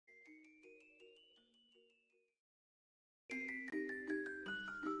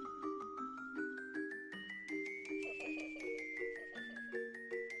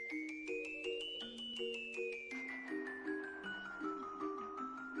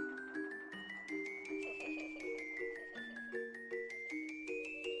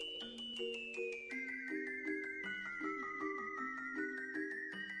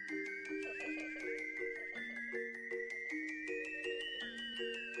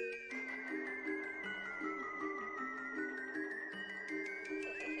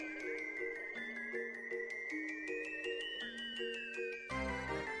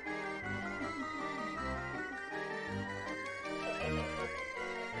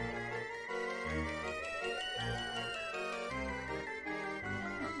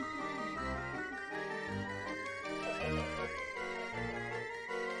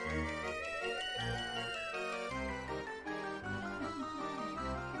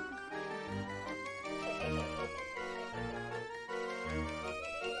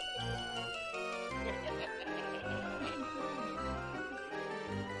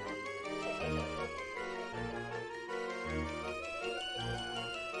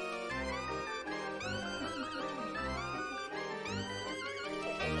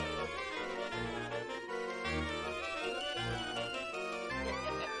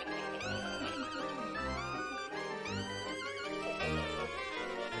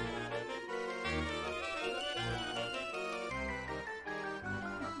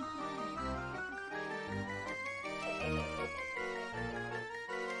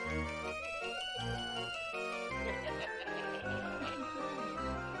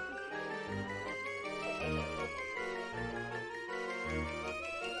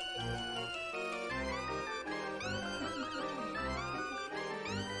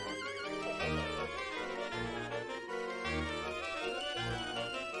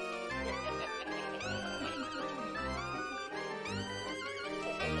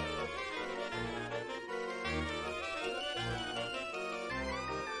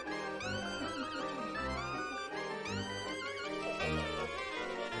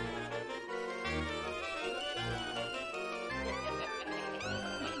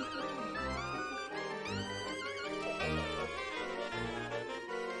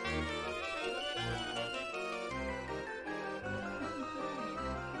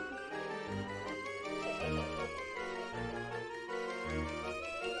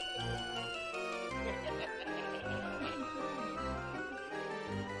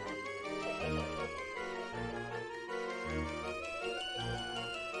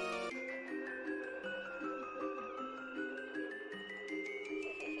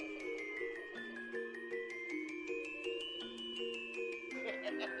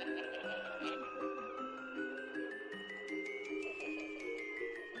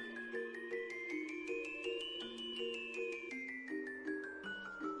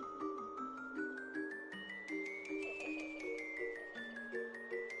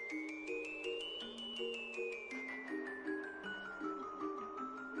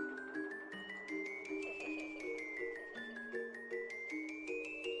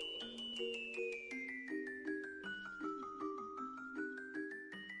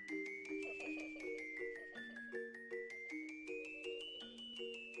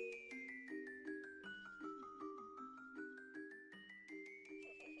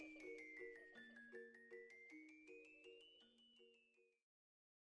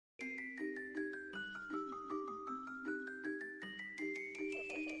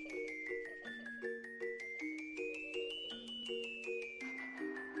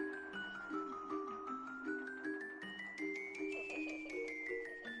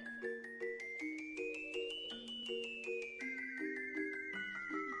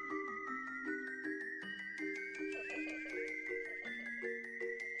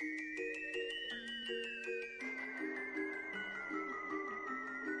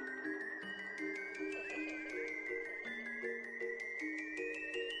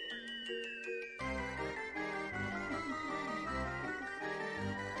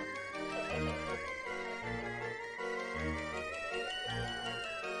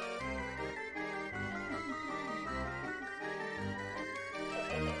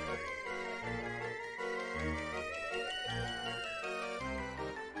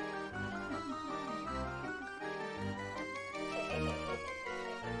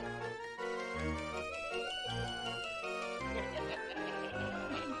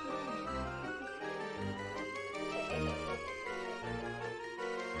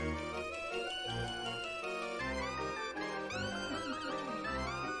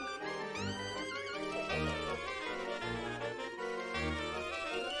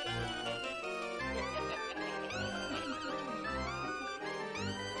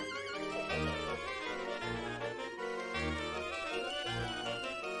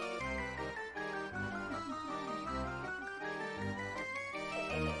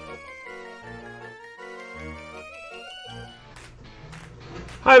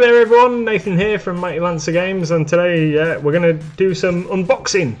Hi there everyone, Nathan here from Mighty Lancer Games, and today we're going to do some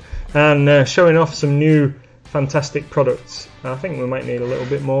unboxing and showing off some new fantastic products. I think we might need a little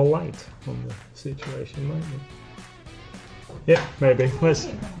bit more light on the situation, might we? Yeah, maybe. Let's.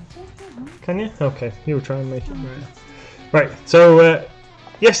 Can you? Okay, you'll try and make it right. Right, so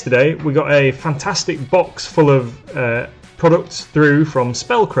yesterday we got a fantastic box full of products through from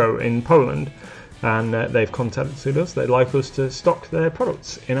Spellcrow in Poland. And they've contacted us. They'd like us to stock their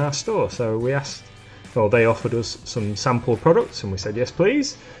products in our store. So we asked, or they offered us some sample products, and we said yes,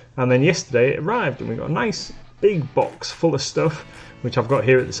 please. And then yesterday it arrived, and we got a nice big box full of stuff, which I've got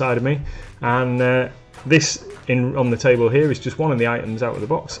here at the side of me. And this on the table here is just one of the items out of the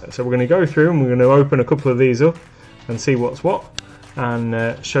box. So we're going to go through and we're going to open a couple of these up and see what's what,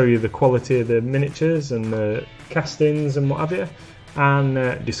 and show you the quality of the miniatures and the castings and what have you.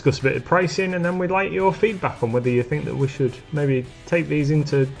 And discuss a bit of pricing, and then we'd like your feedback on whether you think that we should maybe take these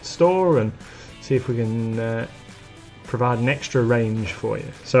into store and see if we can provide an extra range for you.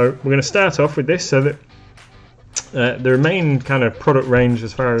 So we're going to start off with this, so that the main kind of product range,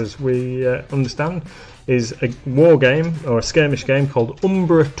 as far as we understand, is a war game or a skirmish game called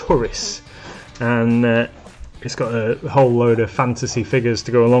Umbra Turis, and it's got a whole load of fantasy figures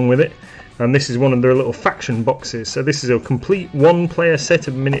to go along with it. And this is one of their little faction boxes. So this is a complete one-player set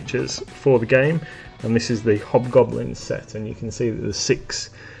of miniatures for the game, and this is the Hobgoblin set. And you can see that there's 6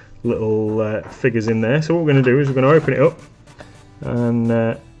 little figures in there. So what we're going to do is we're going to open it up and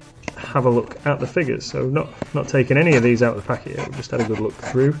have a look at the figures. So not taking any of these out of the packet yet. We've just had a good look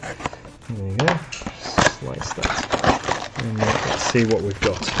through. There you go. Slice that, and let's see what we've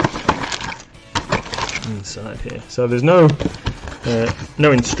got inside here. So there's no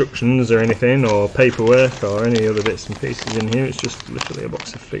instructions or anything, or paperwork or any other bits and pieces in here. It's just literally a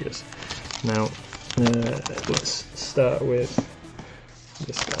box of figures. Now let's start with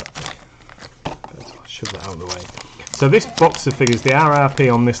this guy. I'll shove that out of the way. So this box of figures, the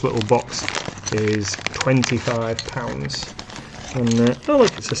RRP on this little box is £25. And oh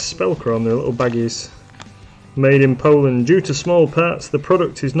look, it's a Spellcrow on their little baggies. Made in Poland. Due to small parts, the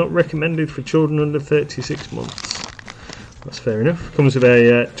product is not recommended for children under 36 months. That's fair enough. Comes with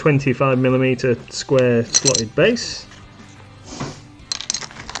a 25mm square slotted base.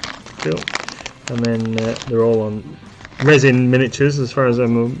 Cool. And then they're all on resin miniatures, as far as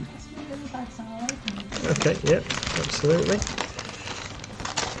I'm. Okay, yep, absolutely.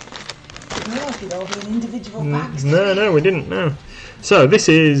 No, we didn't. No. So this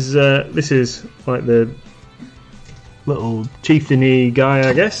is like the little chieftain-y guy,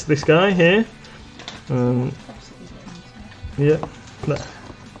 I guess. This guy here. Yeah,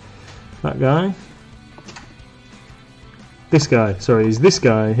 that guy. This guy, sorry, is this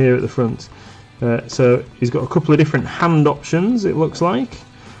guy here at the front. So he's got a couple of different hand options, it looks like.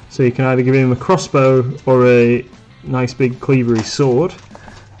 So you can either give him a crossbow or a nice big cleavery sword,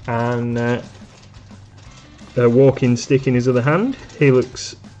 and a walking stick in his other hand. He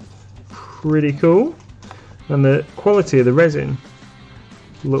looks pretty cool, and the quality of the resin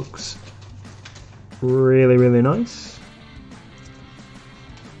looks really, really nice.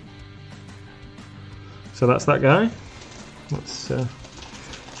 So that's that guy. Let's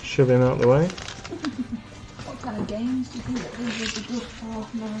shove him out the way. What kind of games do you think that these would be good for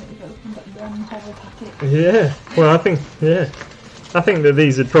now that you've opened up one whole packet? Yeah, well I think that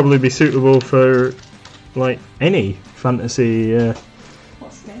these would probably be suitable for like any fantasy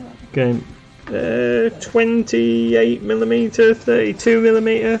what scale game. 28mm,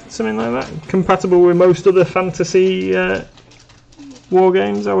 32mm, something like that. Compatible with most other fantasy war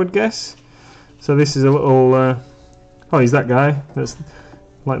games, I would guess. So this is a little, oh, he's that guy. That's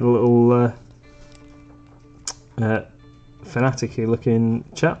like the little fanatic-y looking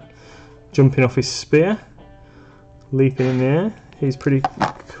chap, jumping off his spear, leaping in the air. He's pretty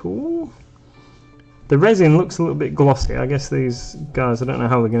cool. The resin looks a little bit glossy. I guess these guys, I don't know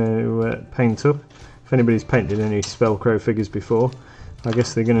how they're going to paint up. If anybody's painted any Spellcrow figures before, I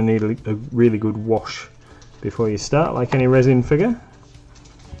guess they're going to need a really good wash before you start, like any resin figure.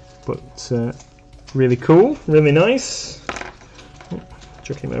 But really cool, really nice.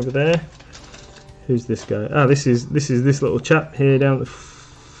 Chuck him over there. Who's this guy? Ah, this is this little chap here down the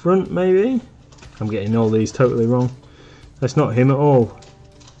front, maybe. I'm getting all these totally wrong. That's not him at all.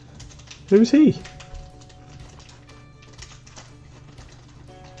 Who's he?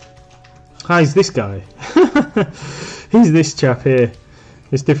 Ah, he's this guy. He's this chap here.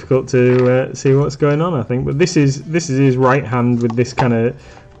 It's difficult to see what's going on, I think, but this is his right hand with this kind of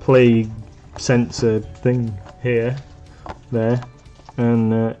plague sensor thing here, there,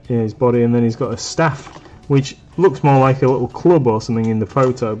 and his body, and then he's got a staff which looks more like a little club or something in the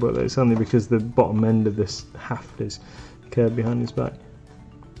photo, but it's only because the bottom end of this haft is curved behind his back.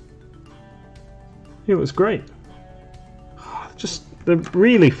 It looks great. Just they're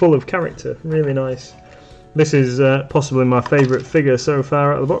really full of character, really nice. This is possibly my favourite figure so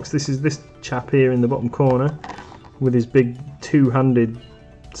far out of the box. This is this chap here in the bottom corner with his big two-handed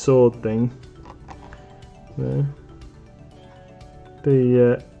sword thing. There.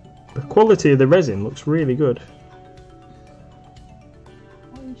 The quality of the resin looks really good.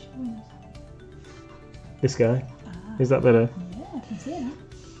 What are you showing us? This guy. Is that better? Yeah, I can see it.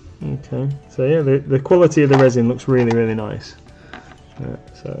 Okay. So yeah, the quality of the resin looks really, really nice.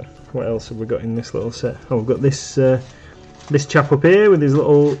 So what else have we got in this little set? Oh, we've got this this chap up here with his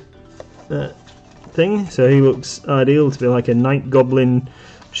little thing. So he looks ideal to be like a night goblin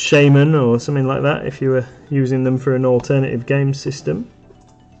shaman or something like that if you were using them for an alternative game system.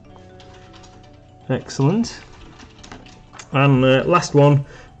 Excellent. And last one,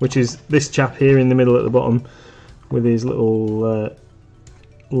 which is this chap here in the middle at the bottom with his little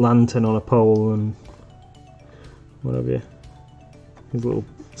lantern on a pole and what have you. His little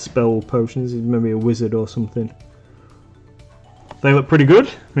spell potions. He's maybe a wizard or something. They look pretty good.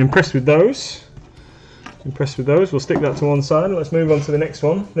 I'm impressed with those. We'll stick that to one side. Let's move on to the next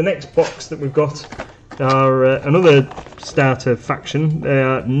one. The next box that we've got are another starter faction. They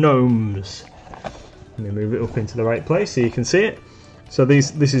are gnomes. Let me move it up into the right place so you can see it. So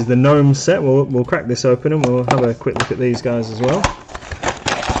this is the gnome set. We'll crack this open and we'll have a quick look at these guys as well.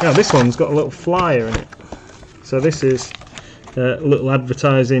 Now this one's got a little flyer in it. So this is a little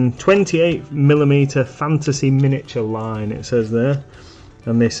advertising 28mm fantasy miniature line, it says there.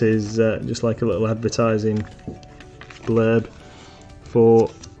 And this is just like a little advertising blurb for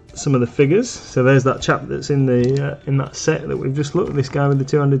some of the figures. So there's that chap that's in the in that set that we've just looked at, this guy with the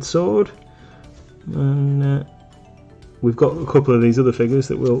two-handed sword. And we've got a couple of these other figures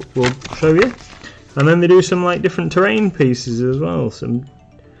that we'll show you. And then they do some like different terrain pieces as well. Some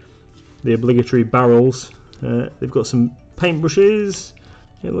the obligatory barrels. They've got some paintbrushes,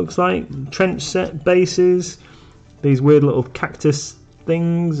 it looks like, trench set bases, these weird little cactus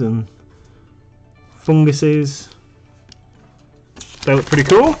things and funguses. They look pretty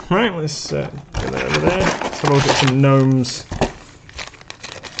cool. Right, let's get that over there. Let's have a look at some gnomes.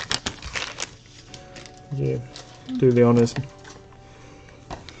 Yeah, do the honours.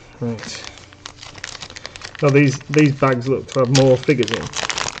 Right. Now these bags look to have more figures in.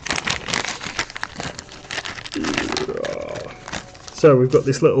 So we've got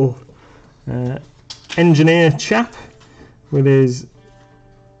this little engineer chap with his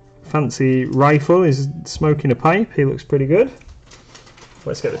fancy rifle. He's smoking a pipe. He looks pretty good.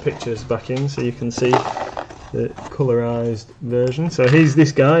 Let's get the pictures back in so you can see the colorized version. So he's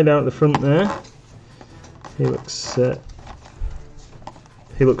this guy down at the front there. He looks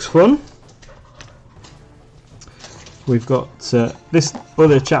fun. We've got this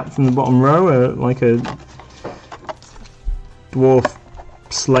other chap from the bottom row, like a dwarf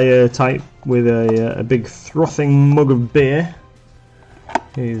slayer type with a big frothing mug of beer.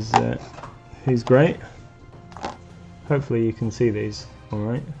 He's great. Hopefully you can see these all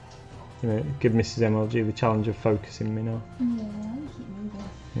right. Give Mrs. MLG the challenge of focusing me now. Yeah, I keep moving.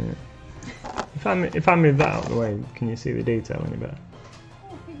 Yeah. If I move that out of the way, can you see the detail any better?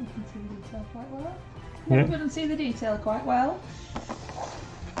 I think we can see the detail quite well. Yeah. We can see the detail quite well.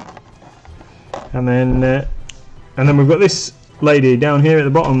 And then we've got this lady down here at the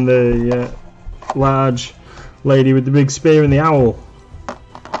bottom, the large lady with the big spear and the owl.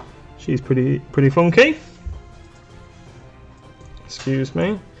 She's pretty funky. Excuse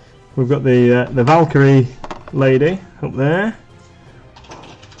me. We've got the Valkyrie lady up there.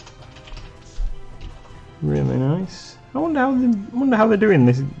 Really nice. I wonder how they're doing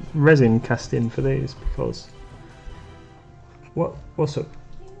this resin casting for these, because what's up?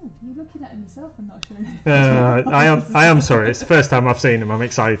 You're looking at him yourself and not showing him. I am sorry. It's the first time I've seen him. I'm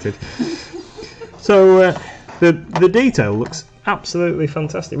excited. So the detail looks absolutely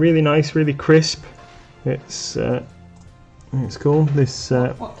fantastic. Really nice. Really crisp. It's cool. This.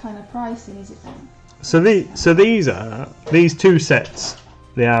 What kind of pricing is it then? So these two sets.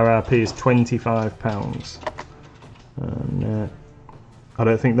 The RRP is £25, and I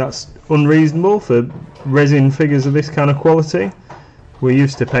don't think that's unreasonable for resin figures of this kind of quality. We're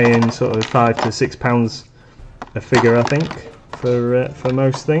used to paying sort of £5 to £6 a figure, I think, for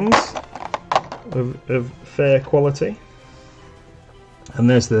most things of fair quality. And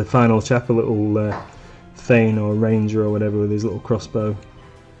there's the final chap, a little Thane or Ranger or whatever with his little crossbow.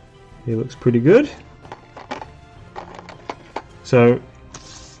 He looks pretty good. So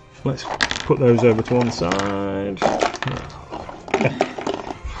let's put those over to one side.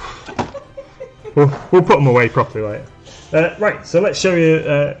 We'll put them away properly later. Right, so let's show you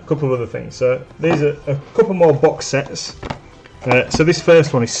a couple of other things. So these are a couple more box sets. So this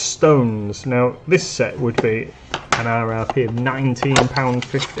first one is stones. Now this set would be an RRP of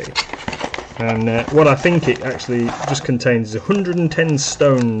 £19.50, and what I think it actually just contains is 110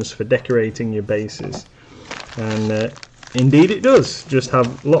 stones for decorating your bases, and indeed it does just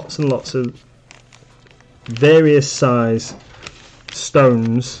have lots and lots of various size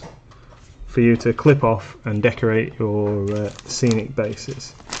stones for you to clip off and decorate your scenic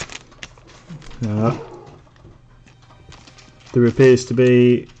bases. There appears to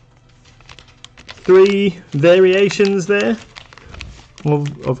be 3 variations there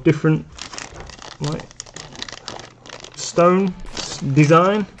of different like stone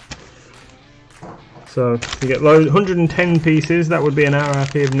design. So you get 110 pieces. That would be an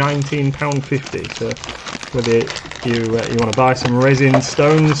RRP of £19.50. So whether you want to buy some resin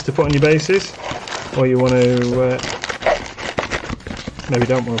stones to put on your bases, or you want to maybe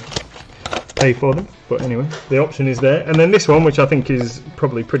don't want to pay for them, but anyway, the option is there. And then this one, which I think is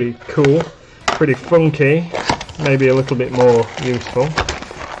probably pretty cool, pretty funky, maybe a little bit more useful,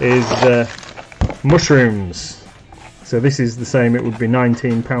 is mushrooms. So this is the same, it would be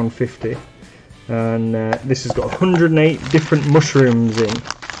 £19.50, and this has got 108 different mushrooms in.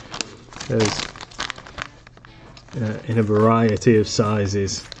 There's in a variety of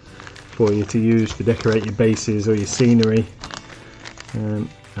sizes for you to use to decorate your bases or your scenery. And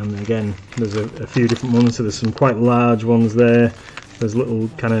again, there's a few different ones, so there's some quite large ones there. There's little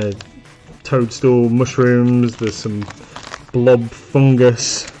kind of toadstool mushrooms, there's some blob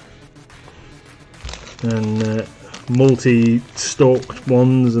fungus, and multi-stalked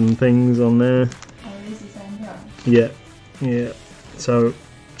ones and things on there. Oh, it is the same brand? Yeah. So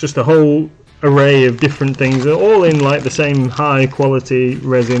just a whole array of different things, all in like the same high quality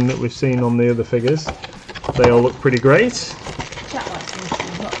resin that we've seen on the other figures. They all look pretty great. Chat likes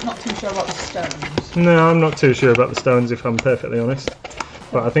mushrooms, not too sure about the stones. No, I'm not too sure about the stones, if I'm perfectly honest.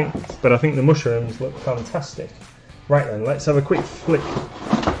 But I think the mushrooms look fantastic. Right then, let's have a quick flick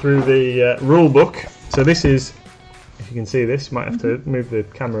through the rule book. So this is, if you can see this, might have to move the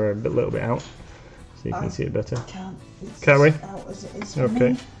camera a little bit out so you can see it better. Can't we? Out as it is for Okay.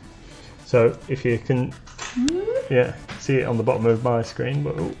 me. So if you can, yeah, see it on the bottom of my screen,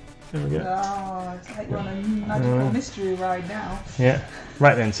 but oh, there we go. Oh, it's like we're on a magical mystery ride now. Yeah.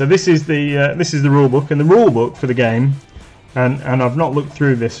 Right then. So this is the rule book, and the rule book for the game, and I've not looked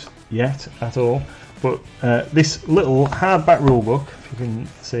through this yet at all, but this little hardback rule book, if you can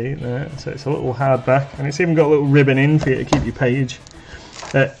see there, so it's a little hardback, and it's even got a little ribbon in for you to keep your page.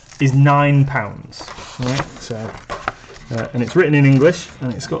 Is £9. Right. So and it's written in English,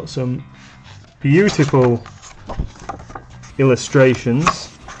 and it's got some beautiful illustrations.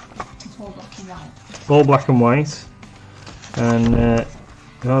 It's all black and white. All black and white, and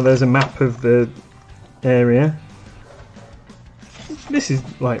there's a map of the area. This is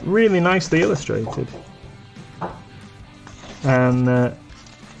like really nicely illustrated, and let's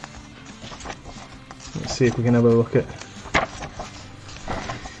see if we can have a look at,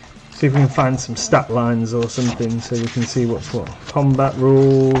 see if we can find some stat lines or something so we can see what's what. Combat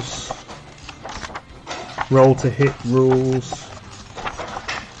rules, roll to hit rules,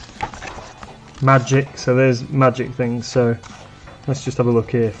 magic, so there's magic things. So let's just have a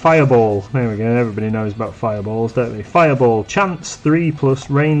look here. Fireball, there we go, everybody knows about fireballs, don't they? Fireball, chance 3+,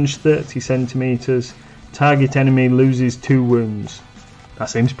 range 30 centimeters, target enemy loses 2 wounds.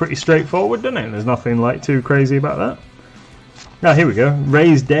 That seems pretty straightforward, doesn't it? There's nothing like too crazy about that. Now here we go,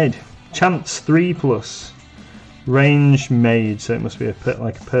 raise dead, chance 3+, range mage, so it must be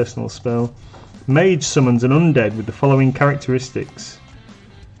like a personal spell. Mage summons an undead with the following characteristics.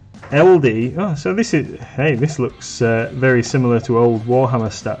 LD, oh, so this is, hey, this looks very similar to old Warhammer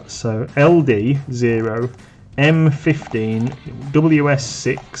stats. So LD 0, M15,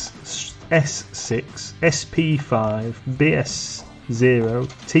 WS6, S6, SP5, BS0,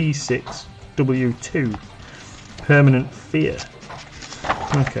 T6, W2. Permanent fear.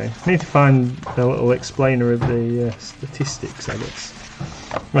 Okay, need to find a little explainer of the statistics, I guess.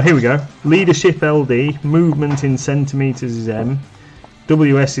 Well, here we go. Leadership LD, movement in centimeters is M,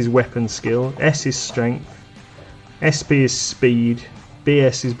 WS is weapon skill, S is strength, SP is speed,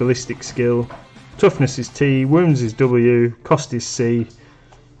 BS is ballistic skill, toughness is T, wounds is W, cost is C.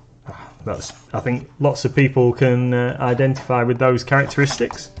 That's, I think lots of people can identify with those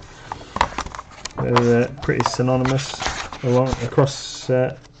characteristics. They're pretty synonymous across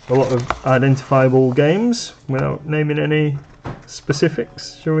a lot of identifiable games without naming any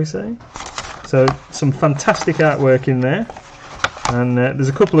specifics, shall we say. So some fantastic artwork in there, and there's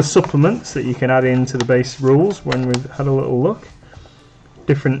a couple of supplements that you can add into the base rules when we've had a little look.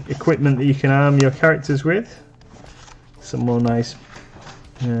 Different equipment that you can arm your characters with. Some more nice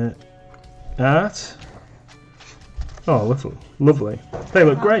art. Oh, lovely. They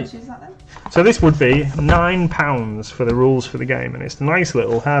look great. How much is that then? So this would be £9 for the rules for the game, and it's a nice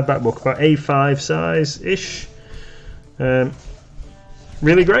little hardback book, about A5 size-ish.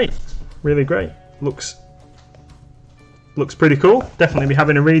 Really great, really great. Looks pretty cool. Definitely be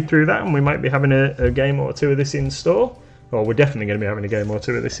having a read through that, and we might be having a game or two of this in store. Or we're definitely going to be having a game or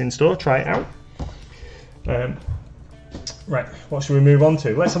two of this in store. Try it out. Right, what should we move on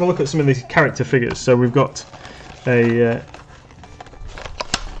to? Let's have a look at some of these character figures. So we've got a...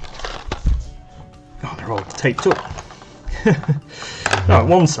 oh, they're all taped up. Oh,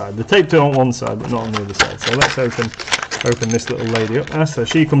 one side. They're taped up on one side, but not on the other side. So let's open this little lady up. So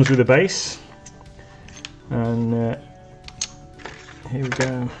she comes with a base. And here we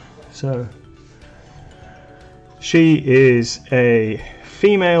go. So she is a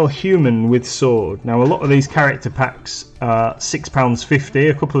female human with sword. Now a lot of these character packs are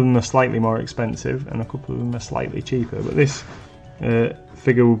 £6.50. A couple of them are slightly more expensive and a couple of them are slightly cheaper, but this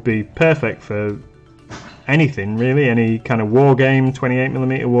figure would be perfect for anything really, any kind of war game,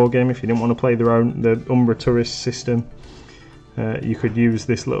 28mm war game. If you didn't want to play the Umbra Tourist system, you could use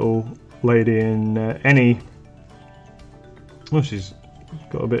this little lady in any... well, she's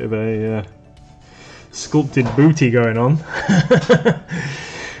got a bit of a sculpted booty going on.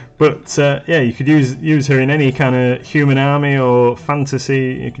 But yeah, you could use her in any kind of human army or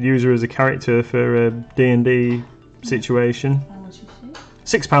fantasy. You could use her as a character for a D&D situation. How much is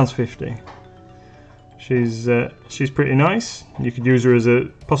she? £6.50. She's pretty nice. You could use her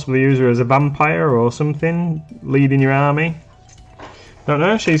possibly use her as a vampire or something, leading your army. Don't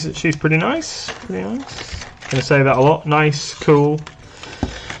know. She's pretty nice. Pretty nice. Gonna say that a lot. Nice, cool.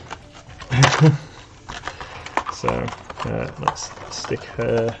 So let's stick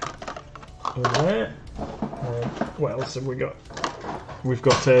her over there. What else have we got? We've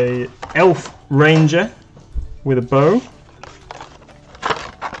got a elf ranger with a bow.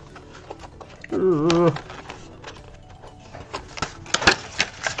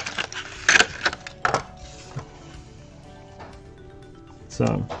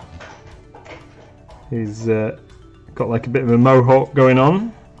 So he's got like a bit of a mohawk going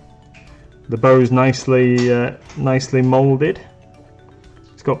on. The bow's nicely moulded.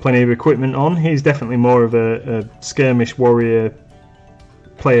 He's got plenty of equipment on. He's definitely more of a skirmish warrior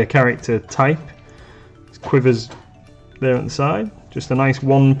player character type. His quivers there at the side. Just a nice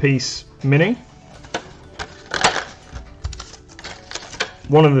one-piece mini.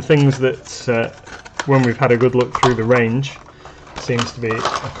 One of the things that, when we've had a good look through the range, seems to be a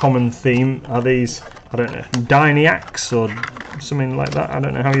common theme are these, I don't know, Diniacs or something like that. I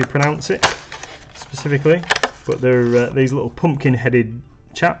don't know how you pronounce it specifically, but they're these little pumpkin-headed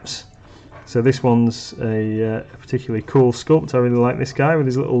chaps. So this one's a particularly cool sculpt. I really like this guy with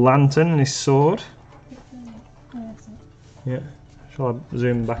his little lantern and his sword. Yeah. Shall I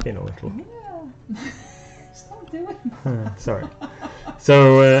zoom back in a little? Yeah. Stop doing. Sorry.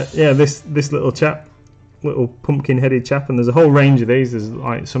 So yeah, this little chap, little pumpkin-headed chap, and there's a whole range of these. There's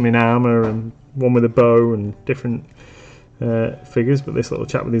like some in armour and one with a bow and different figures. But this little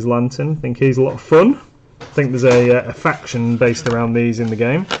chap with his lantern, I think he's a lot of fun. I think there's a faction based around these in the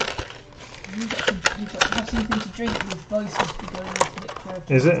game. You've got to have something to drink. His voice must be going off a bit clearer.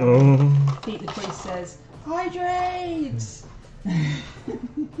 Is it? Oh. Pete the Priest says, "Hydrate."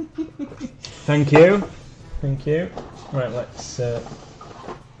 Thank you. Thank you. Right, let's look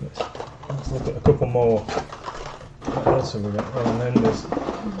at a couple more. What else have we got? Oh, and then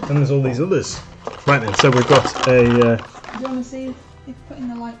there's all these others. Right then, so we've got a... Do you want to see if putting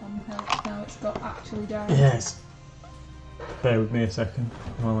the light on helps now it's got actually down? Yes. Bear with me a second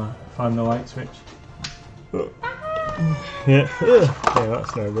while I find the light switch. Yeah. Yeah,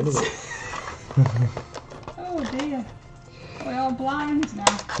 that's no good, is it? Oh dear. We're all blind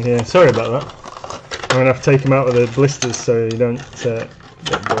now. Yeah, sorry about that. I'm going to have to take them out of the blisters so you don't get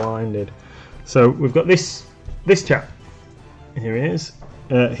blinded. So we've got this chap. Here he is.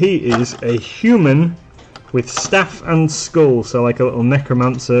 He is a human with staff and skull, so like a little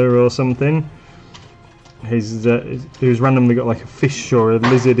necromancer or something. He's randomly got like a fish or a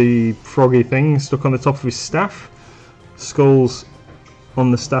lizardy, froggy thing stuck on the top of his staff. Skulls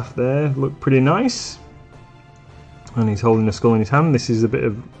on the staff there look pretty nice. And he's holding a skull in his hand. This is a bit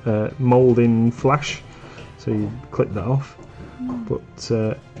of moulding flash, so you clip that off. But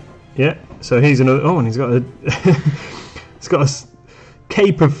yeah, so he's another. Oh, and he's got a he's got a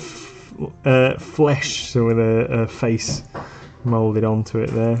cape of flesh, so with a face moulded onto it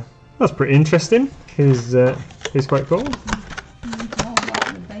there. That's pretty interesting. He's quite cool.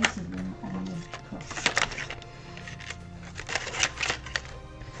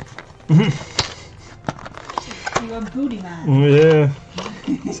 You're a booty man. Yeah,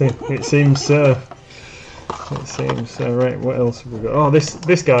 it seems so. It seems so. Right, what else have we got? Oh,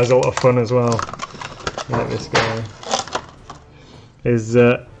 this guy's a lot of fun as well. I like this guy. Is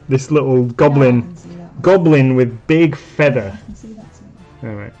this little goblin? Yeah, Goblin with big feather. I can see that too.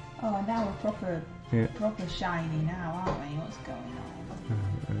 All right. Oh, and now we're proper shiny now, aren't we? What's going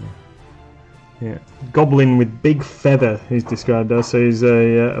on? Yeah, goblin with big feather. He's described as. So he's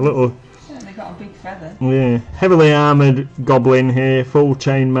a little. Certainly got a big feather. Yeah, heavily armoured goblin here, full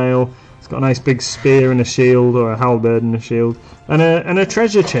chainmail. It's got a nice big spear and a shield, or a halberd and a shield, and a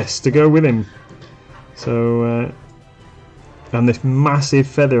treasure chest to go with him. So, and this massive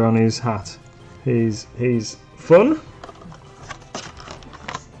feather on his hat. He's fun.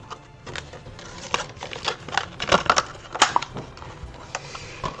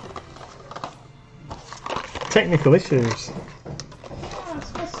 Technical issues.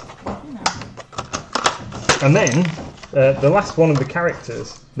 And then the last one of the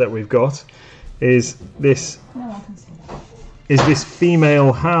characters that we've got is this. No one can see that. Is this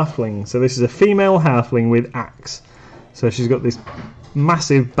female halfling? So this is a female halfling with axe. So she's got this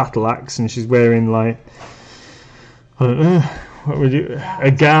massive battle axe, and she's wearing like, I don't know, what would you, a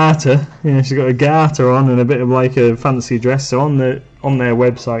garter. Yeah, she's got a garter on and a bit of like a fancy dress. So on their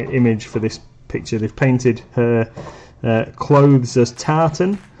website image for this picture, they've painted her clothes as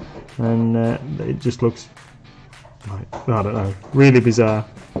tartan, and it just looks like, I don't know, really bizarre.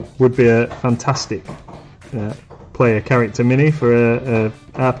 Would be a fantastic player character mini for a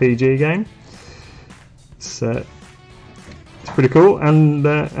RPG game. It's pretty cool,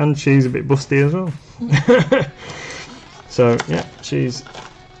 and she's a bit busty as well. So yeah, she's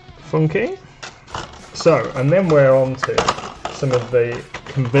funky. So, and then we're on to some of the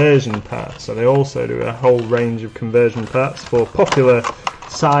conversion parts. So they also do a whole range of conversion parts for popular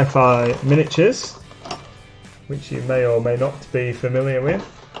sci-fi miniatures, which you may or may not be familiar with.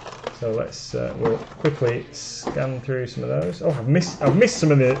 So let's we'll quickly scan through some of those. Oh, I've missed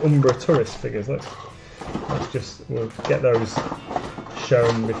some of the Umbra Tourist figures. We'll get those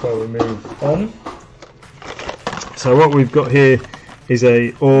shown before we move on. So what we've got here is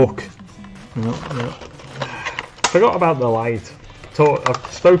a orc. No. Forgot about the light.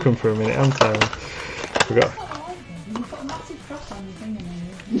 I've spoken for a minute, haven't I? Forgot. You've got a massive cross on your finger now.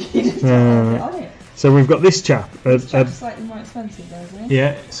 You just don't have it on it. So we've got this chap. This chap's slightly more expensive though, isn't he?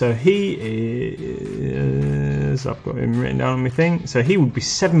 Yeah, so he is, I've got him written down on my thing, so he would be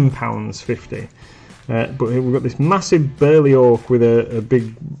 £7.50. But we've got this massive burly orc with a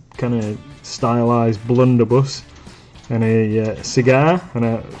big kind of stylised blunderbuss and a cigar and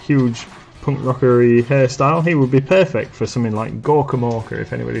a huge punk rockery hairstyle. He would be perfect for something like Gorkamorka,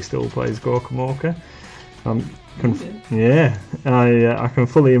 if anybody still plays Gorkamorka. Yeah, I can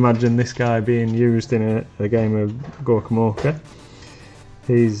fully imagine this guy being used in a game of Gorkamorka.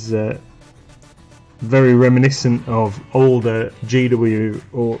 He's very reminiscent of older GW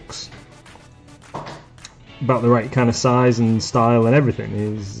orcs. About the right kind of size and style and everything.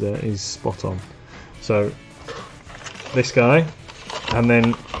 He's spot on. So this guy, and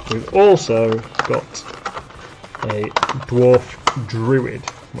then we've also got a dwarf druid,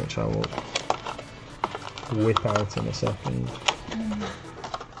 which I will whip out in a second.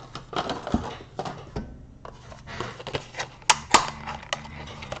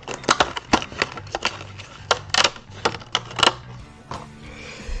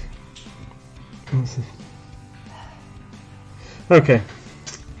 Okay,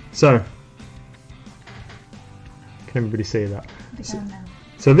 so can everybody see that?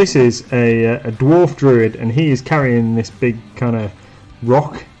 So this is a dwarf druid, and he is carrying this big kind of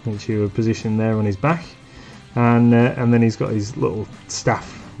rock, which you have positioned there on his back, and then he's got his little staff,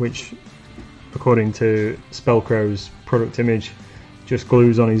 which, according to Spellcrow's product image, just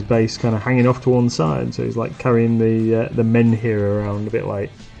glues on his base, kind of hanging off to one side. So he's like carrying the menhir around, a bit like,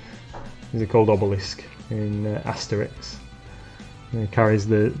 is it called Obelisk in Asterix? He carries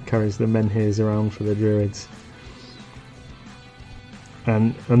the menhirs around for the druids.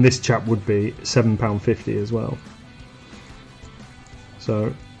 And this chap would be £7.50 as well.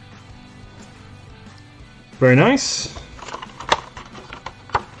 So very nice.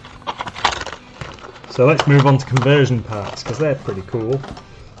 So let's move on to conversion parts, because they're pretty cool.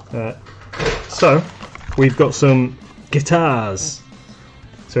 So we've got some guitars.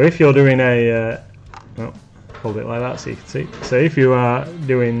 So if you're doing hold it like that so you can see. So if you are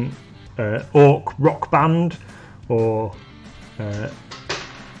doing Orc Rock Band, or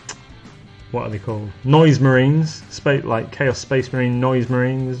what are they called? Noise Marines, like Chaos Space Marine Noise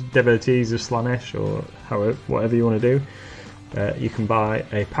Marines, devotees of Slanesh, or whatever you want to do. You can buy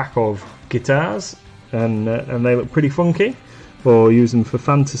a pack of guitars, and they look pretty funky, or use them for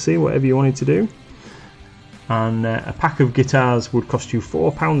fantasy, whatever you wanted to do. And a pack of guitars would cost you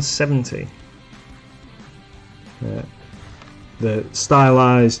 £4.70. They're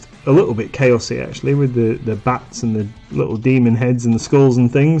stylised a little bit chaosy actually, with the bats and the little demon heads and the skulls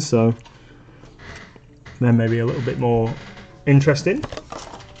and things, so they're maybe a little bit more interesting.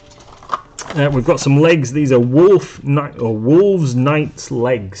 We've got some legs. These are Wolves Knights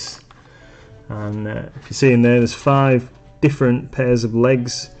legs, and if you see in there's 5 different pairs of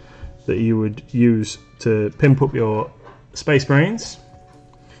legs that you would use to pimp up your Space Marines,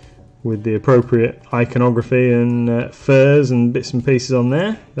 with the appropriate iconography and furs and bits and pieces on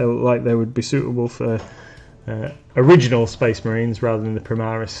there. They look like they would be suitable for original Space Marines rather than the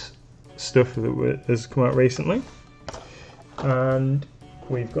Primaris stuff that has come out recently. And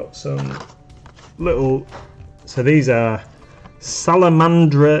we've got some little, so these are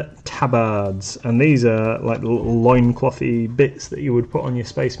Salamandra tabards, and these are like the little loinclothy bits that you would put on your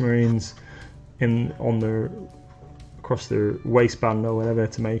Space Marines across the waistband or whatever,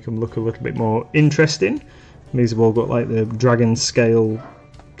 to make them look a little bit more interesting. And these have all got like the dragon scale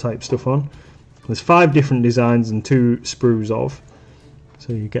type stuff on. There's 5 different designs and 2 sprues of,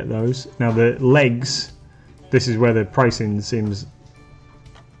 so you get those. Now the legs, this is where the pricing seems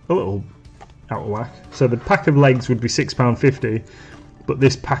a little out of whack. So the pack of legs would be £6.50, but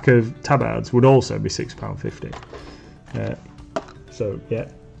this pack of tabards would also be £6.50. So yeah.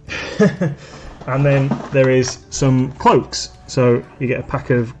 And then there is some cloaks. So you get a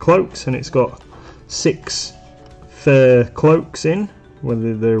pack of cloaks, and it's got 6 fur cloaks in,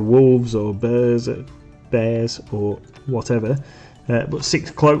 whether they're wolves or bears or whatever. But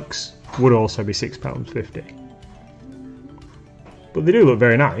 6 cloaks would also be £6.50. But they do look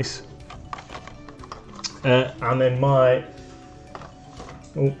very nice. And then I'm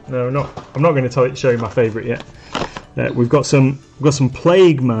not going to show you my favourite yet. We've got some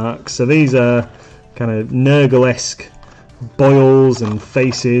plague marks. So these are kind of Nurgle-esque boils and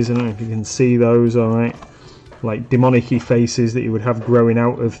faces. I don't know if you can see those. All right, like demonic-y faces that you would have growing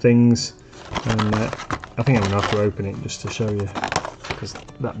out of things. And I think I'm going to have to open it just to show you, because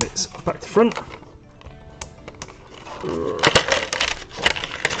that bit's back to front. Oh,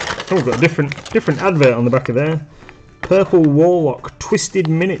 we've got a different advert on the back of there. Purple Warlock Twisted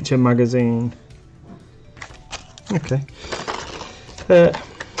Miniature Magazine. Okay.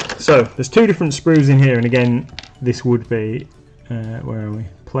 So there's 2 different sprues in here, and again, this would be where are we?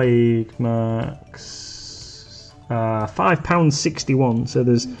 Plague marks. £5.61. So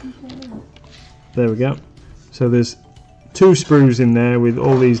there we go. So there's 2 sprues in there with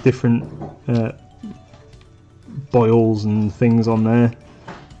all these different boils and things on there.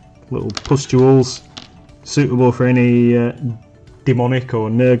 Little pustules, suitable for any demonic or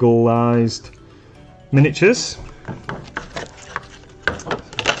Nurgle-ized miniatures. Chuck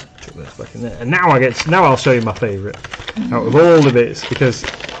this back in there. And now I'll show you my favourite out of all the bits, because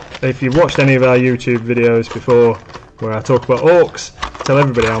if you've watched any of our YouTube videos before where I talk about orcs, I tell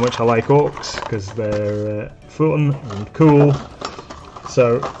everybody how much I like orcs, because they're fun and cool.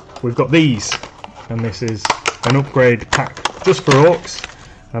 So we've got these, and this is an upgrade pack just for orcs.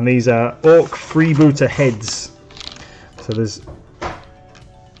 And these are Orc Freebooter heads. So there's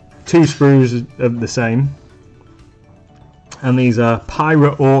 2 sprues of the same. And these are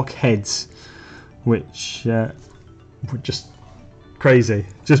Pirate Orc heads, which were just crazy.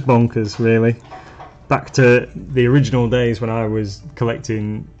 Just bonkers, really. Back to the original days when I was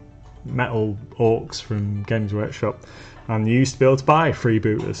collecting metal orcs from Games Workshop. And you used to be able to buy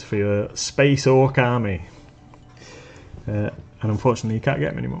freebooters for your Space Orc army. And unfortunately you can't get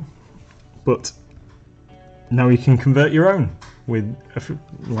them anymore, but now you can convert your own with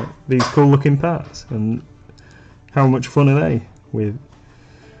like these cool looking parts. And how much fun are they, with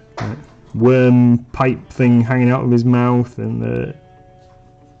worm pipe thing hanging out of his mouth and the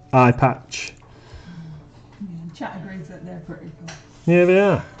eye patch. Yeah, chat agrees that they're pretty cool. Yeah, they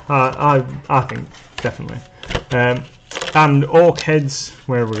are. I think definitely. And orc heads,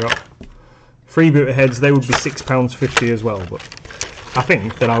 where have we got? Freebooter heads, they would be £6.50 as well, but I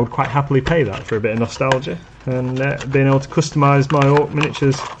think that I would quite happily pay that for a bit of nostalgia, and being able to customise my orc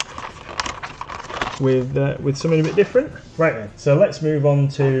miniatures with something a bit different. Right then, so let's move on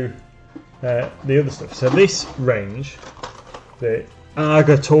to the other stuff. So this range, the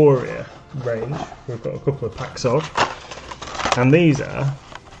Argatoria range, we've got a couple of packs of, and these are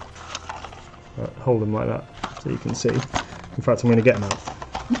hold them like that so you can see. In fact, I'm going to get them out.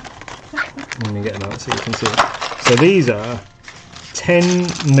 I'm going to get them out so you can see it. So these are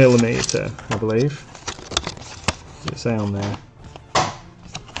 10mm, I believe. Does it say on there?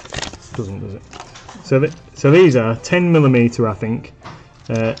 Doesn't, does it? So these are 10mm, I think,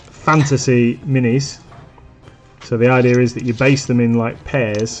 fantasy minis. So the idea is that you base them in like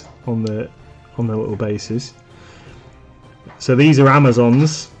pairs on the little bases. So these are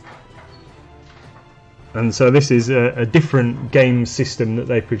Amazons, and so this is a different game system that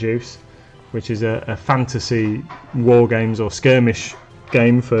they produce, which is a fantasy war games or skirmish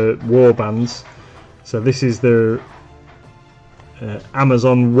game for war bands. So this is the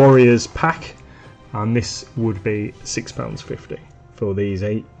Amazon Warriors pack, and this would be £6.50 for these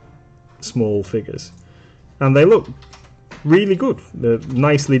 8 small figures, and they look really good. They're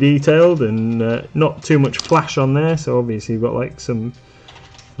nicely detailed and not too much flash on there, so obviously you've got like some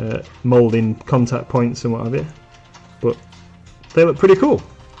moulding contact points and what have you, but they look pretty cool.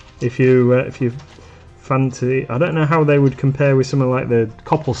 If you fancy, I don't know how they would compare with something like the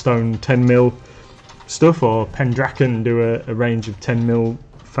Copplestone 10mm stuff, or Pendraken do a range of 10mm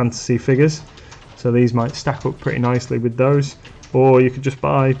fantasy figures, so these might stack up pretty nicely with those, or you could just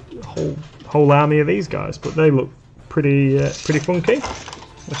buy a whole army of these guys, but they look pretty funky.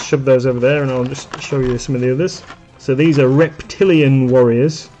 Let's shove those over there and I'll just show you some of the others. So these are Reptilian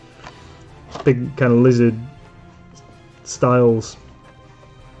Warriors, big kind of lizard styles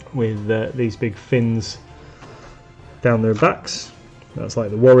with these big fins down their backs. That's like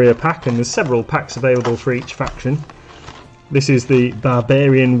the warrior pack, and there's several packs available for each faction. This is the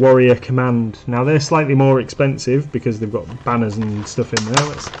Barbarian Warrior Command. Now they're slightly more expensive because they've got banners and stuff in there.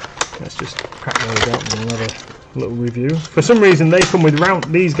 Let's just crack those out and we'll have a little review. For some reason they come with round.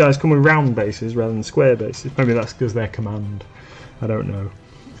 These guys come with round bases rather than square bases. Maybe that's because they're command. I don't know.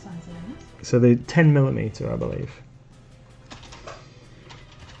 What size are these? So they're 10mm, I believe.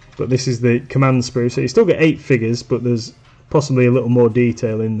 But this is the command sprue. So you still get 8 figures, but there's possibly a little more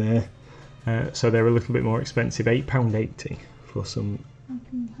detail in there. So they're a little bit more expensive. £8.80 for some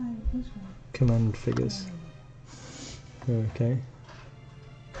command figures. Okay.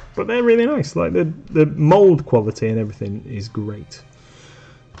 But they're really nice. Like the mould quality and everything is great.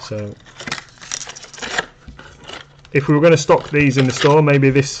 So if we were going to stock these in the store, maybe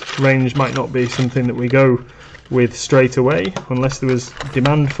this range might not be something that we go with straight away unless there was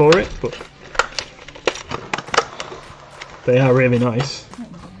demand for it, but they are really nice.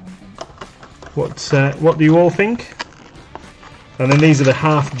 What do you all think? And then these are the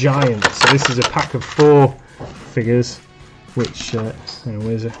half giants. So this is a pack of 4 figures, which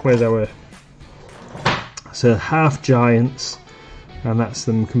where's our? So half giants, and that's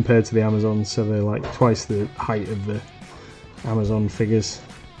them compared to the Amazons. So they're like twice the height of the Amazon figures.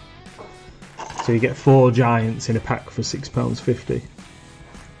 So you get 4 giants in a pack for £6.50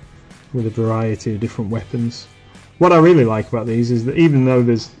 with a variety of different weapons. What I really like about these is that even though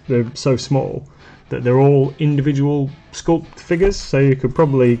they're so small, that they're all individual sculpt figures, so you could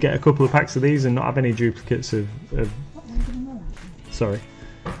probably get a couple of packs of these and not have any duplicates of sorry.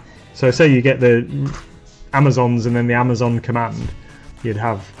 So say you get the Amazons and then the Amazon Command, you'd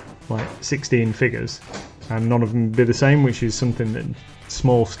have like 16 figures and none of them would be the same, which is something that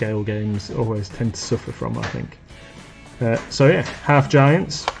small scale games always tend to suffer from, I think. So yeah, half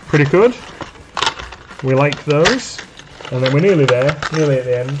giants, pretty good. We like those, and then we're nearly there, nearly at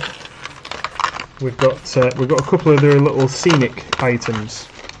the end. We've got a couple of their little scenic items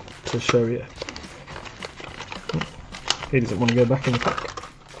to show you. He doesn't want to go back in the pack.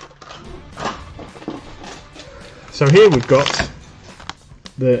 So here we've got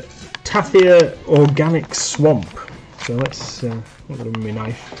the Tathia Organic Swamp. So let's I've got it with my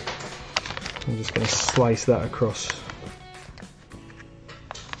knife. I'm just going to slice that across.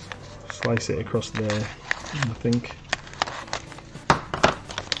 Slice it across there, I think.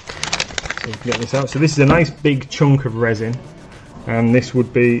 So we can get this out. So this is a nice big chunk of resin, and this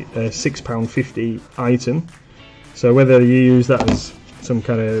would be a £6.50 item. So whether you use that as some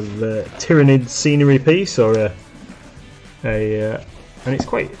kind of Tyrannid scenery piece or and it's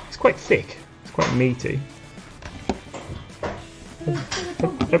quite thick. It's quite meaty.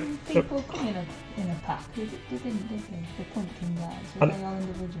 People come in a pack. They didn't, did they? The pumpkin guys. Were they all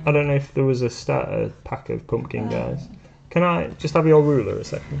individual? I don't know if there was a starter pack of pumpkin guys. Can I just have your ruler a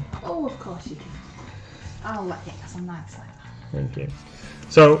second? Oh, of course you can. I'll let you get some nice like that. Thank you.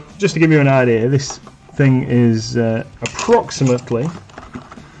 So, just to give you an idea, this thing is approximately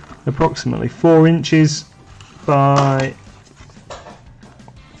 4 inches by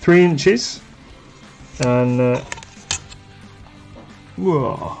 3 inches, and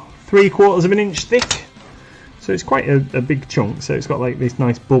 3/4 of an inch thick. So it's quite a big chunk. So it's got like this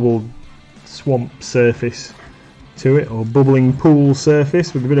nice bubbled swamp surface to it, or bubbling pool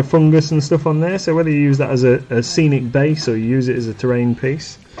surface with a bit of fungus and stuff on there. So whether you use that as a scenic base or you use it as a terrain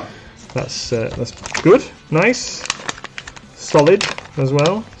piece, that's good, nice, solid as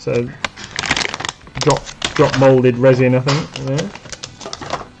well. So drop molded resin, I think, there.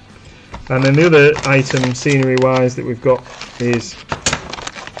 And then the other item, scenery wise, that we've got is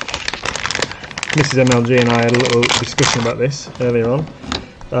Mrs. MLG and I had a little discussion about this earlier on.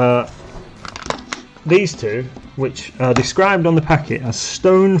 These two, which are described on the packet as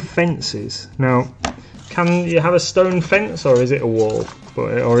stone fences. Now, can you have a stone fence, or is it a wall?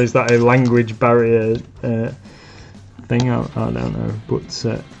 Or is that a language barrier thing? I don't know. But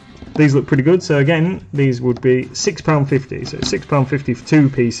these look pretty good. So again, these would be £6.50. So £6.50 for 2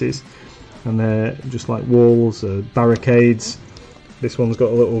 pieces, and they're just like walls, barricades. This one's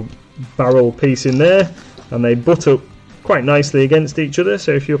got a little barrel piece in there, and they butt up quite nicely against each other.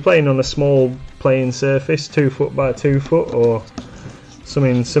 So if you're playing on a small playing surface, 2 foot by 2 foot or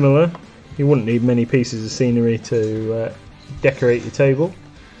something similar, you wouldn't need many pieces of scenery to decorate your table.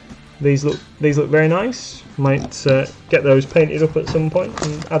 These look very nice. Might get those painted up at some point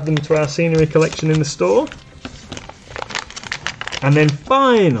and add them to our scenery collection in the store. And then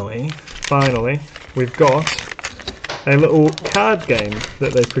finally we've got a little card game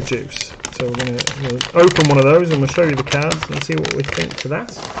that they produce. So we're going to open one of those and we'll show you the cards and see what we think to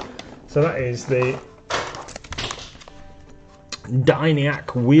that. So that is the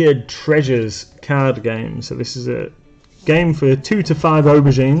Dyniac Weird Treasures card game. So this is a game for 2 to 5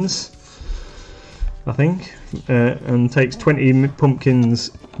 aubergines, I think, and takes 20 pumpkins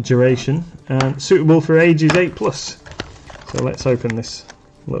duration, and suitable for ages 8+. So let's open this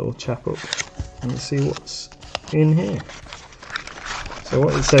little chap up and see what's in here. So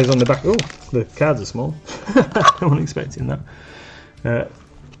what it says on the back, oh, the cards are small. I wasn't expecting that.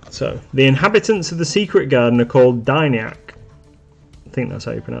 So, the inhabitants of the secret garden are called Dyniac. I think that's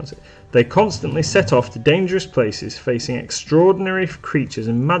how you pronounce it. They constantly set off to dangerous places, facing extraordinary creatures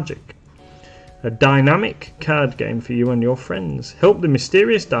and magic. A dynamic card game for you and your friends. Help the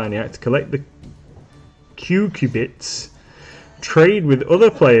mysterious Dyniac to collect the Q-Cubits, trade with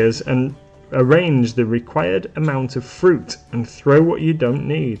other players, and arrange the required amount of fruit, and throw what you don't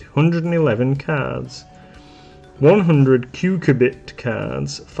need. 111 cards. 100 Q-Cubit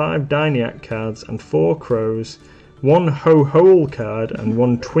cards, 5 Dyniac cards, and 4 crows. 1 Ho-Hole card and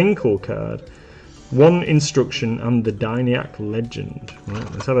 1 Twinkle card. 1 instruction and the Dyniac legend.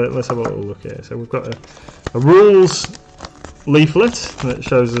 Right, let's have a little look here. So we've got a rules leaflet that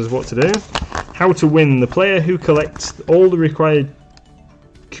shows us what to do. How to win. The player who collects all the required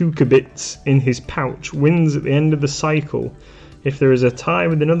Q-Cubits in his pouch wins at the end of the cycle. If there is a tie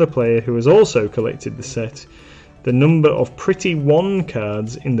with another player who has also collected the set, the number of pretty one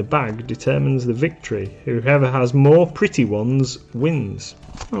cards in the bag determines the victory. Whoever has more pretty ones wins.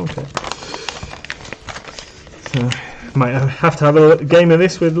 Okay. So, might have to have a game of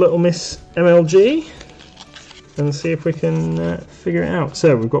this with little Miss MLG and see if we can figure it out.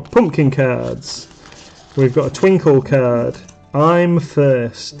 So we've got pumpkin cards. We've got a twinkle card. I'm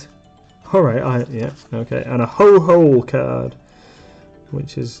first. Alright, yeah, okay. And a ho-hole card,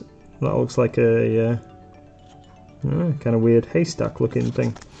 which is, that looks like a kind of weird haystack looking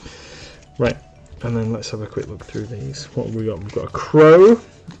thing. Right, and then let's have a quick look through these. What have we got? We've got a crow,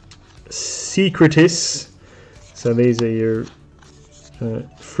 secretis. So these are your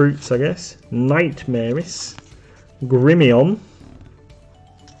fruits, I guess. Nightmaris, Grimion,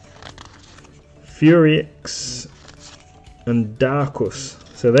 Furix, and Darkus.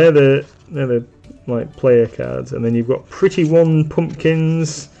 So they're the like player cards, and then you've got pretty one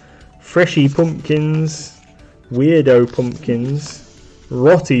pumpkins, freshy pumpkins, weirdo pumpkins,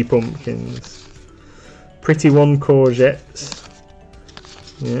 rotty pumpkins, pretty one courgettes,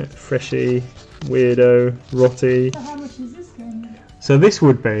 yeah, freshy, weirdo, rotty. So how much is this game? So this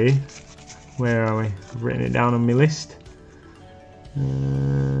would be, where are we? I've written it down on my list.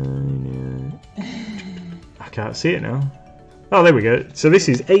 I can't see it now. Oh, there we go. So this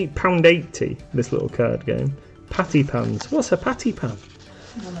is £8.80, this little card game. Patty pans. What's a patty pan?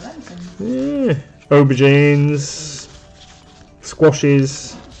 One of them things. Yeah. Aubergines,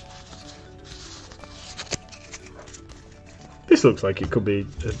 squashes. This looks like it could be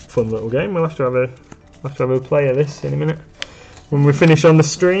a fun little game. We'll have to have a play of this in a minute when we finish on the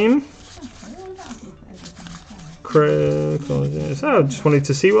stream. So I just wanted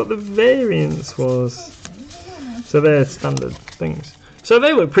to see what the variance was. So they're standard things. So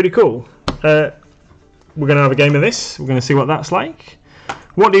they look pretty cool. We're going to have a game of this. We're going to see what that's like.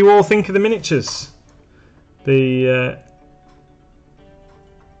 What do you all think of the miniatures? The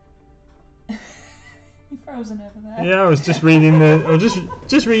You're frozen over there. yeah, I was just reading the. I was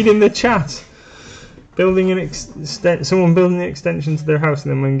just reading the chat. Building an someone building an extension to their house,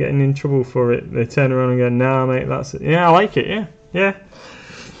 and then when getting in trouble for it, they turn around and go, "Nah, mate, that's it." Yeah, I like it. Yeah,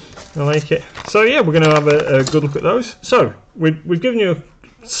 I like it. So yeah, we're gonna have a good look at those. So we've given you a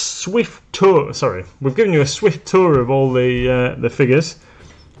swift tour. Sorry, we've given you a swift tour of all the figures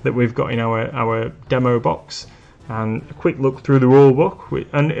that we've got in our demo box, and a quick look through the rule book,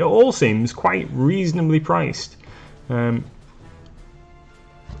 and it all seems quite reasonably priced.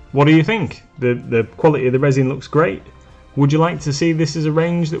 What do you think? The quality of the resin looks great. Would you like to see this as a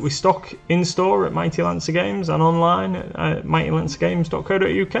range that we stock in store at Mighty Lancer Games and online at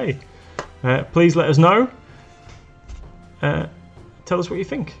mightylancergames.co.uk? Please let us know. Tell us what you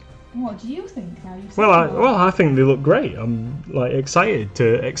think. What do you think now? I think they look great. I'm like excited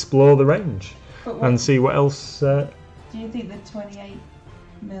to explore the range and see what else. Do you think the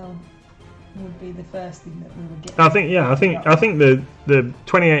 28mm would be the first thing that we would get? I think the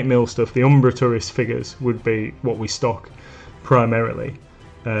 28mm stuff, the Umbra Tourist figures, would be what we stock primarily,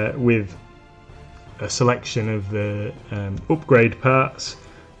 with a selection of the upgrade parts,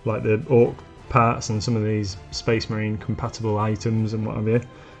 like the Orc parts and some of these Space Marine compatible items and what have you,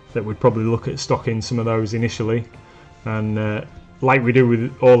 that we'd probably look at stocking some of those initially, and like we do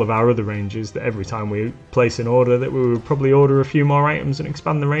with all of our other ranges, that every time we place an order, that we would probably order a few more items and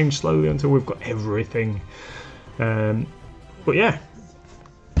expand the range slowly until we've got everything. But yeah,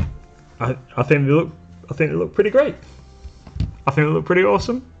 I think they look pretty great. I think they look pretty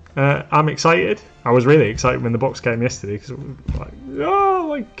awesome. I'm excited. I was really excited when the box came yesterday, because it was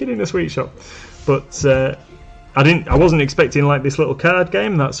like kid in a sweet shop. But I wasn't expecting like this little card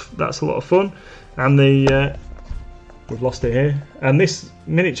game. That's a lot of fun, and we've lost it here. And this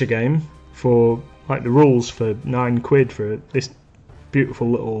miniature game, for like the rules for £9 for this beautiful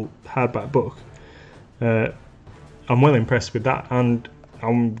little hardback book, I'm well impressed with that, and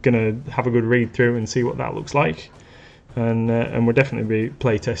I'm gonna have a good read through and see what that looks like. And we'll definitely be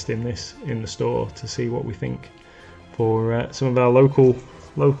play testing this in the store to see what we think for some of our local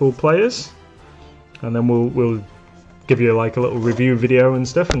players, and then we'll give you like a little review video and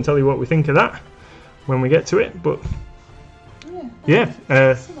stuff and tell you what we think of that when we get to it. But yeah,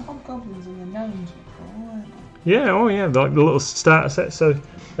 some of the hobgoblins and the gnomes before, weren't like the little starter sets. So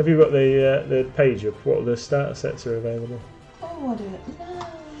have you got the page up? What the starter sets are available? Oh, I do it.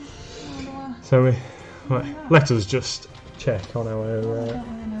 No. So let us just check on our I don't really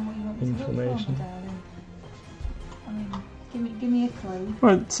know what you want me to look information. for, darling. I mean, give me a clue.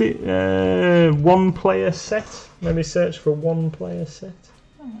 Right, see, one player set. Maybe search for one player set.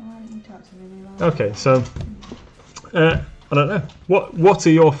 Oh, why don't you talk to me like Okay, so I don't know. What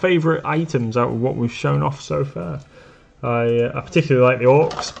are your favourite items out of what we've shown off so far? I particularly like the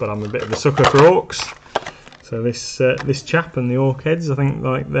orcs, but I'm a bit of a sucker for orcs. So this chap and the orc heads, I think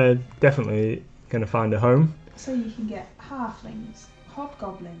like they're definitely going to find a home. So you can get halflings,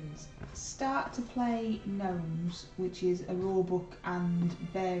 hobgoblins, start to play gnomes, which is a rule book and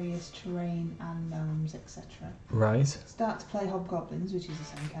various terrain and gnomes, etc. Right. Start to play hobgoblins, which is the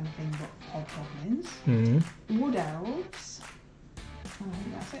same kind of thing, but hobgoblins. Mm-hmm. Wood elves. I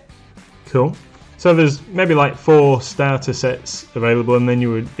think that's it. Cool. So there's maybe like 4 starter sets available, and then you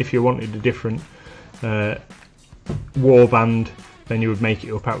would, if you wanted a different warband, then you would make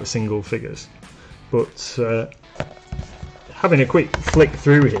it up out of single figures. But having a quick flick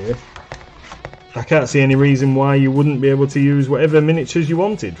through here, I can't see any reason why you wouldn't be able to use whatever miniatures you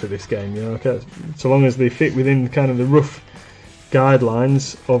wanted for this game. You know, so long as they fit within kind of the rough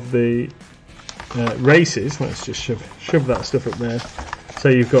guidelines of the races. Let's just shove that stuff up there. So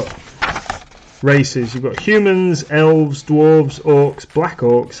you've got races. You've got humans, elves, dwarves, orcs, black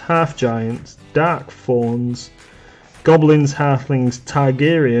orcs, half giants, dark fawns, goblins, halflings,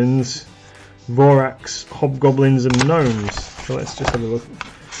 Targaryens, Vorax, hobgoblins and gnomes. So let's just have a look.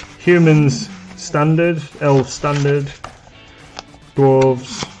 Humans standard, elves standard,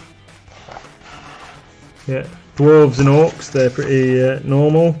 dwarves, dwarves and orcs, they're pretty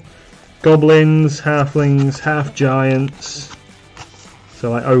normal. Goblins, halflings, half giants,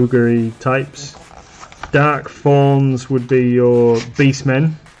 so like ogre types. Dark fawns would be your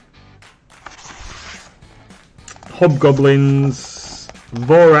beastmen. Hobgoblins,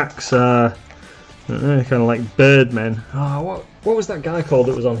 Vorax are kind of like birdmen. Oh, what was that guy called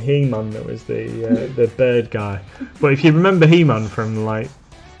that was on He-Man? That was the bird guy. But if you remember He-Man from like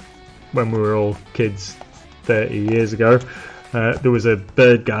when we were all kids 30 years ago, there was a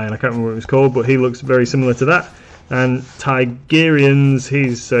bird guy, and I can't remember what it was called, but he looks very similar to that. And Tigerians,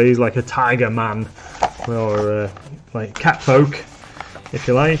 he's like a tiger man, or like cat folk, if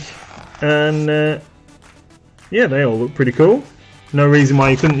you like. And yeah, they all look pretty cool. No reason why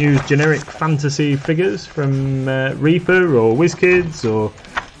you couldn't use generic fantasy figures from Reaper or WizKids or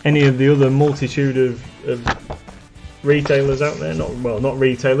any of the other multitude of retailers out there. Not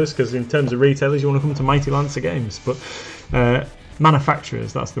retailers, because in terms of retailers you want to come to Mighty Lancer Games, but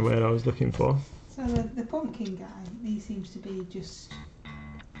manufacturers, that's the word I was looking for. So the pumpkin guy, he seems to be just...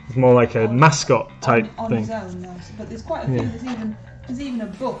 It's more like a mascot type on thing. His own, though. But there's quite a few. Yeah. There's even a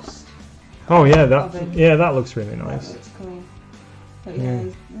bust. Oh yeah, that looks really nice. That looks cool. But yeah,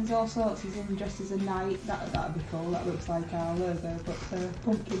 there's all sorts. He's even dressed as a knight. That'd be cool. That looks like our logo, but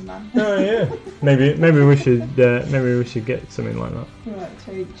pumpkin man. Oh yeah. maybe we should get something like that. Right,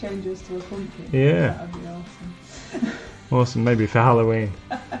 change us to a pumpkin. Yeah. That'd be awesome. Awesome. Maybe for Halloween.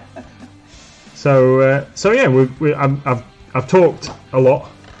 So yeah, I've talked a lot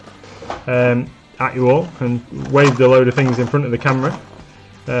at you all and waved a load of things in front of the camera.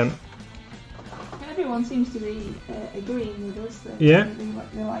 Everyone seems to be agreeing with us. Yeah.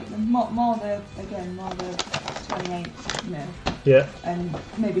 They like them more the 28, you know. Yeah. And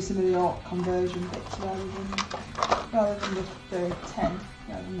maybe some of the ARC conversion bits rather than the 10,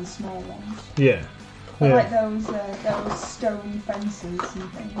 rather than the small ones. Yeah. I like those stone fences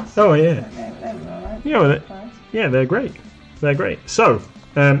and things. Oh yeah. They were alright. Yeah, they're great. They're great. So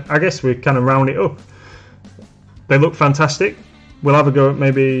I guess we kind of round it up. They look fantastic. We'll have a go at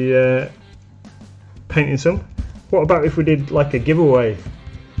maybe painting some. What about if we did like a giveaway,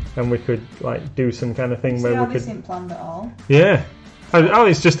 and we could like do some kind of thing where we could. This isn't planned at all. Yeah. Oh,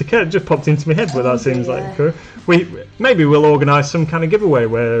 it's just it just popped into my head, but that seems like cool. Maybe we'll organise some kind of giveaway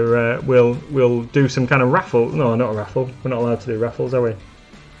where we'll do some kind of raffle. No, not a raffle. We're not allowed to do raffles, are we?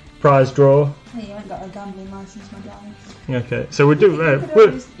 Prize draw. Hey, you ain't got a gambling licence, my darling. Okay, so we do.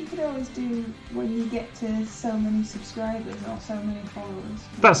 You could always do when you get to so many subscribers or so many followers.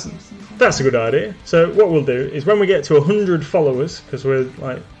 That's a good idea. So what we'll do is when we get to 100 followers, because we're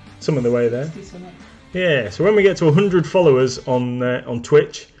like some of the way there. Yeah. So when we get to 100 followers on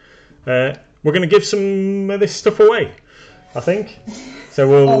Twitch, we're going to give some of this stuff away, I think. So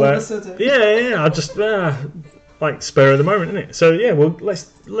we'll. All of a sudden. Yeah. I just like spur of the moment, isn't it? So yeah,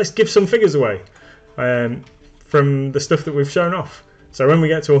 let's give some figures away from the stuff that we've shown off. So when we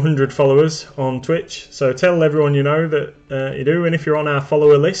get to 100 followers on Twitch, so tell everyone you know that you do, and if you're on our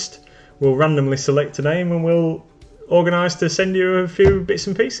follower list, we'll randomly select a name and we'll organise to send you a few bits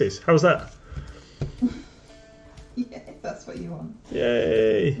and pieces. How's that? Yeah, that's what you want.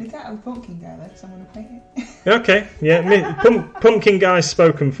 Yay! We can't have a pumpkin guy though, because I'm going to paint it. Okay, yeah, pumpkin guy's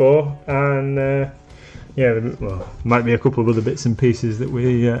spoken for, and yeah, well, might be a couple of other bits and pieces that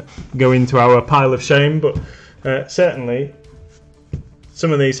we go into our pile of shame, but certainly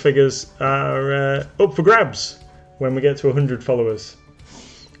some of these figures are up for grabs when we get to 100 followers.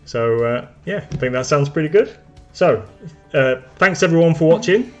 So yeah, I think that sounds pretty good. So thanks everyone for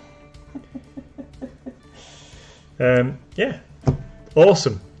watching. Yeah,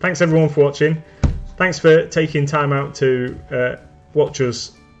 awesome. Thanks everyone for watching. Thanks for taking time out to watch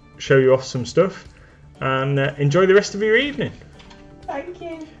us show you off some stuff, and enjoy the rest of your evening. Thank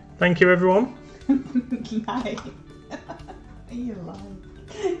you. Thank you everyone. Night. Are you lying?